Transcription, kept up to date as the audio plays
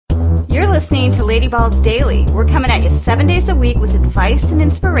You're listening to Lady Balls Daily. We're coming at you 7 days a week with advice and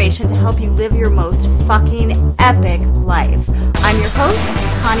inspiration to help you live your most fucking epic life. I'm your host,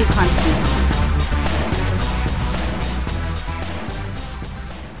 Connie Constantine.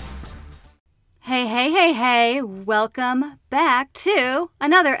 Hey. Welcome back to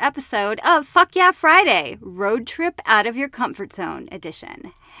another episode of Fuck Yeah Friday, Road Trip Out of Your Comfort Zone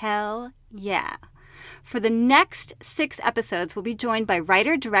edition. Hell yeah. For the next 6 episodes, we'll be joined by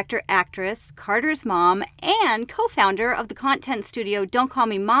writer, director, actress, Carter's mom, and co-founder of the content studio Don't Call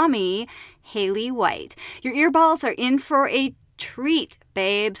Me Mommy, Haley White. Your earballs are in for a treat,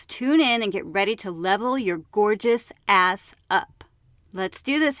 babes. Tune in and get ready to level your gorgeous ass up. Let's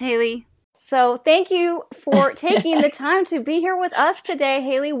do this, Haley. So thank you for taking the time to be here with us today,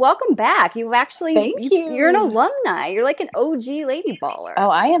 Haley. Welcome back. You've actually, Thank you. You're an alumni. You're like an OG lady baller. Oh,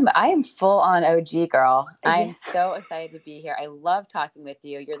 I am full on OG girl. I'm so excited to be here. I love talking with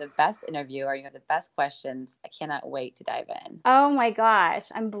you. You're the best interviewer. You have the best questions. I cannot wait to dive in. Oh my gosh.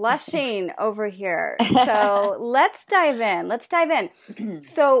 I'm blushing over here. So let's dive in.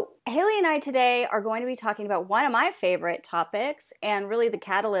 So Haley and I today are going to be talking about one of my favorite topics and really the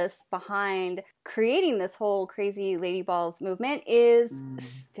catalyst behind creating this whole crazy Lady Balls movement is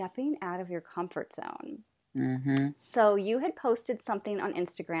stepping out of your comfort zone. Mm-hmm. So you had posted something on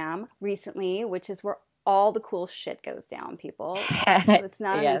Instagram recently, which is where all the cool shit goes down, people. It's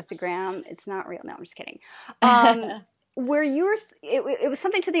not on Instagram. It's not real. No, I'm just kidding. Where you were, it was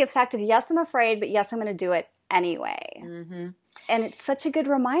something to the effect of, yes, I'm afraid, but yes, I'm going to do it anyway. Mm-hmm. And it's such a good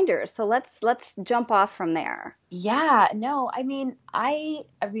reminder. So let's jump off from there. Yeah, no, I mean, I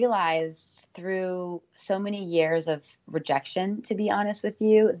realized through so many years of rejection, to be honest with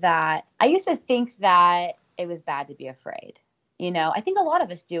you, that I used to think that it was bad to be afraid. You know, I think a lot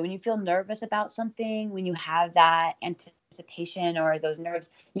of us do. When you feel nervous about something, when you have that anticipation or those nerves,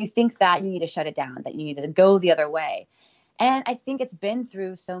 you think that you need to shut it down, that you need to go the other way. And I think it's been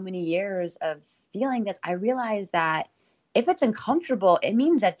through so many years of feeling this. I realized that if it's uncomfortable, it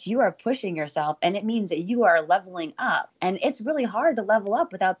means that you are pushing yourself and it means that you are leveling up. And it's really hard to level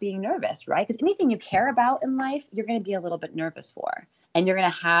up without being nervous, right? Because anything you care about in life, you're going to be a little bit nervous for. And you're going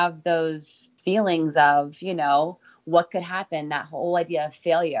to have those feelings of, you know, what could happen, that whole idea of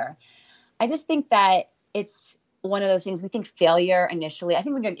failure. I just think that it's one of those things. We think failure initially, I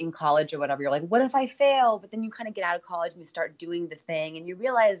think when you're in college or whatever, you're like, what if I fail? But then you kind of get out of college and you start doing the thing and you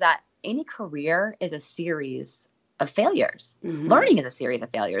realize that any career is a series of failures. Mm-hmm. Learning is a series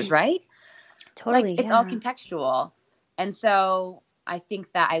of failures, right? Totally. Like, it's all contextual. And so I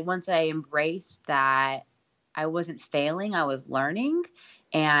think that once I embraced that I wasn't failing, I was learning,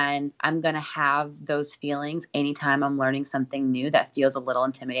 and I'm going to have those feelings anytime I'm learning something new that feels a little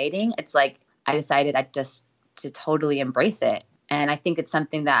intimidating. It's like, I decided to totally embrace it. And I think it's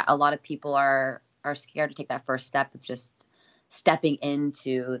something that a lot of people are scared to take that first step of just stepping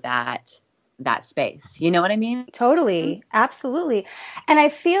into that space. You know what I mean? Totally. Absolutely. And I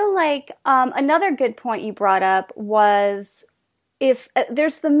feel like another good point you brought up was if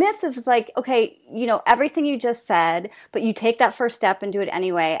there's the myth of like, okay, you know, everything you just said, but you take that first step and do it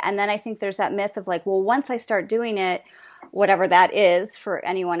anyway. And then I think there's that myth of like, well, once I start doing it, whatever that is for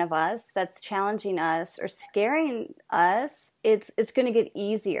any one of us that's challenging us or scaring us, it's going to get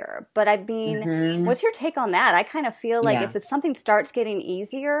easier. But I mean, what's your take on that? I kind of feel like if something starts getting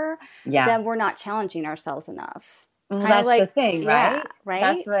easier, then we're not challenging ourselves enough. Well, that's like, the thing, right? Yeah,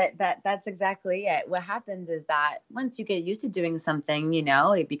 right. That's exactly it. What happens is that once you get used to doing something, you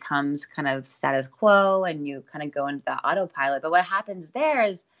know, it becomes kind of status quo and you kind of go into the autopilot. But what happens there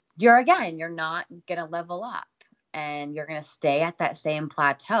is you're not going to level up and you're going to stay at that same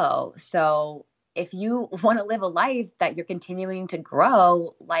plateau. So if you want to live a life that you're continuing to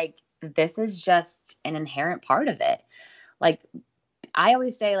grow, like, this is just an inherent part of it. Like, I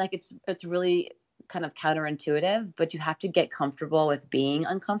always say, like, it's really kind of counterintuitive, but you have to get comfortable with being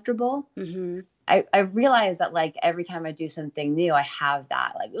uncomfortable. Mm-hmm. I realize that, like, every time I do something new, I have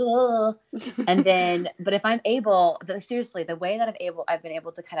that, like, ugh. And then, but if I'm able, seriously, the way that I've been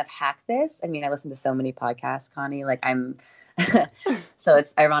able to kind of hack this. I mean, I listen to so many podcasts, Connie, like so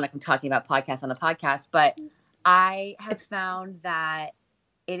it's ironic I'm talking about podcasts on a podcast, but I have found that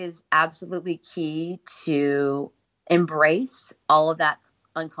it is absolutely key to embrace all of that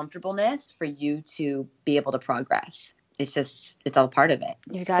uncomfortableness for you to be able to progress. It's all part of it.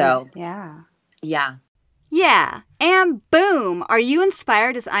 Yeah. Yeah, and boom! Are you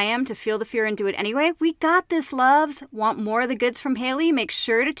inspired as I am to feel the fear and do it anyway? We got this, loves! Want more of the goods from Haley? Make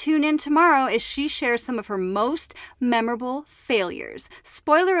sure to tune in tomorrow as she shares some of her most memorable failures.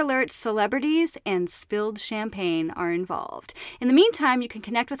 Spoiler alert, celebrities and spilled champagne are involved. In the meantime, you can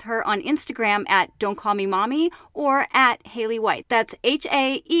connect with her on Instagram at Don't Call Me Mommy or at Haley White. That's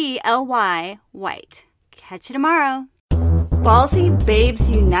Haely White. Catch you tomorrow. Ballsy Babes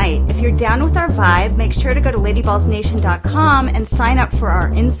Unite. If you're down with our vibe, make sure to go to ladyballsnation.com and sign up for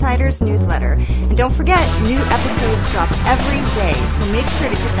our Insiders newsletter. And don't forget, new episodes drop every day, so make sure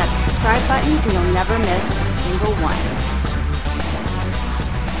to hit that subscribe button and you'll never miss a single one.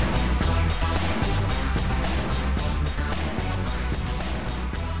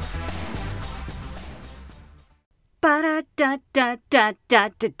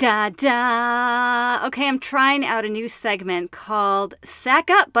 Ba-da-da-da-da-da-da-da. Okay, I'm trying out a new segment called Sack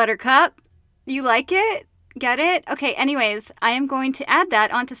Up, Buttercup. You like it? Get it? Okay, anyways, I am going to add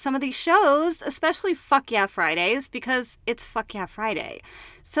that onto some of these shows, especially Fuck Yeah Fridays, because it's Fuck Yeah Friday.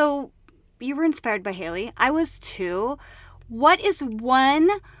 So, you were inspired by Haley. I was too. What is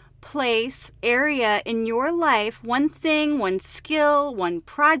one place, area in your life, one thing, one skill, one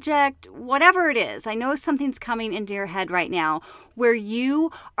project, whatever it is, I know something's coming into your head right now, where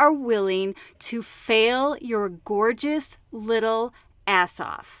you are willing to fail your gorgeous little ass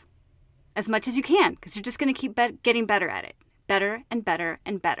off as much as you can, because you're just going to keep getting better at it. Better and better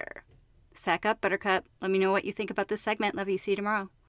and better. Sack up, Buttercup. Let me know what you think about this segment. Love you. See you tomorrow.